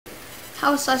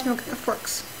How a seismograph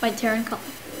works by Taran Kalle.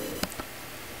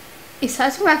 A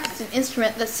seismograph is an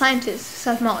instrument that scientists,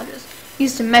 seismologists,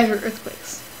 use to measure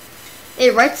earthquakes.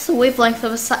 It writes the wavelength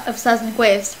of seismic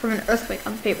waves from an earthquake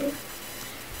on paper.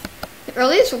 The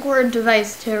earliest recorded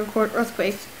device to record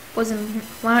earthquakes was in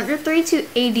 132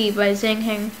 AD by Zhang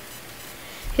Heng.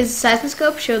 His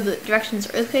seismoscope showed the directions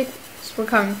earthquakes were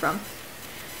coming from.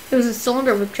 It was a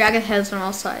cylinder with dragon heads on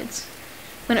all sides.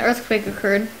 When an earthquake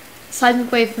occurred, a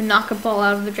seismic wave would knock a ball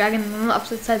out of the dragon on the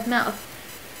opposite side's mouth,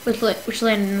 which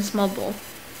landed in a small bowl.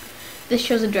 This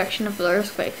shows the direction of the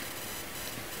earthquake.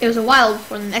 It was a while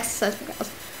before the next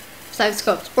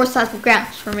seismoscopes or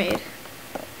seismographs were made.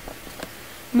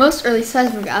 Most early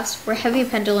seismographs were heavy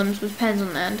pendulums with pens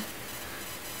on the end.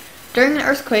 During an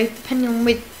earthquake, the pendulum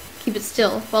would keep it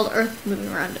still while the earth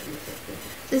moving around it.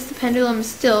 Since the pendulum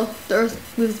is still, the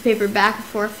earth moves the paper back and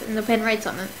forth and the pen writes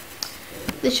on it.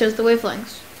 This shows the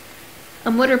wavelengths. A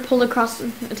motor pulled across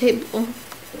a table.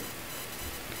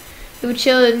 It would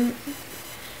show the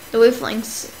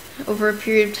wavelengths over a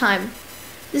period of time.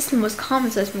 This is the most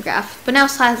common seismograph, but now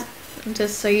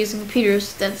scientists are using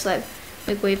computers to identify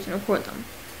waves and record them.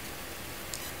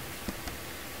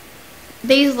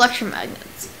 They use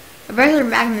electromagnets. A regular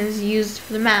magnet is used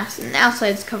for the mass, and the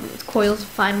outside is covered with coils of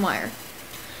fine wire.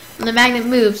 When the magnet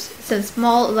moves, it sends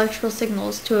small electrical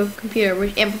signals to a computer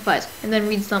which amplifies and then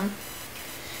reads them.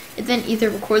 It then either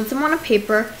records them on a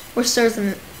paper or stores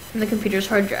them in the computer's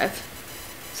hard drive.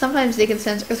 Sometimes they can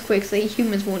sense earthquakes that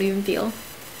humans won't even feel.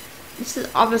 This is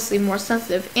obviously more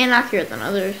sensitive and accurate than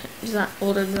other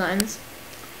older designs.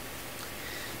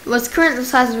 The most current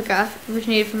seismograph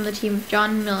originated from the team of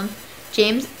John Milne,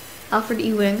 James Alfred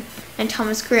Ewing, and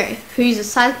Thomas Gray, who used a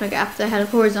seismograph that had a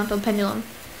horizontal pendulum.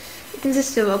 It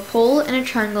consisted of a pole and a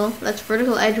triangle that's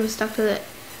vertical edge was stuck to the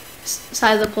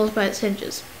side of the poles by its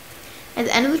hinges. At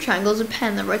the end of the triangle is a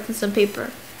pen that writes on some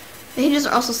paper. The hinges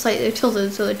are also slightly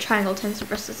tilted so the triangle tends to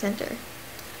rest the center.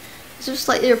 This is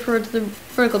slightly referred to the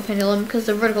vertical pendulum because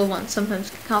the vertical ones sometimes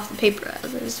kick off the paper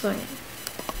as it is swinging.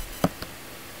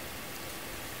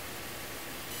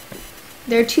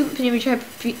 There are two primary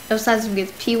types of seismic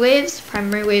waves: P waves,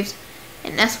 primary waves,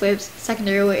 and S waves,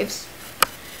 secondary waves.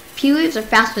 P waves are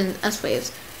faster than S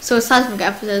waves, so a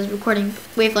seismograph that is recording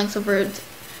wavelengths over a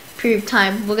period of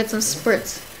time will get some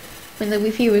spurts when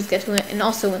the P waves get to it, and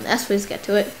also when the S waves get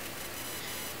to it.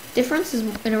 Differences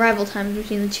in arrival times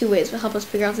between the two waves will help us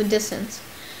figure out the distance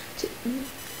to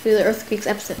the earthquake's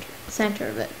epicenter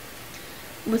of it.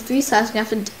 With three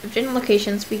seismographs at different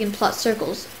locations, we can plot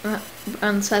circles around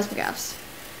the seismographs.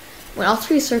 When all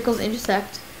three circles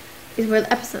intersect is where the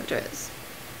epicenter is.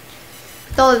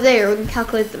 With all there, we can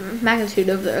calculate the magnitude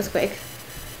of the earthquake.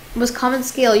 The most common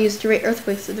scale used to rate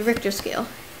earthquakes is the Richter scale.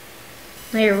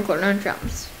 Now you're recording on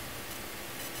drums.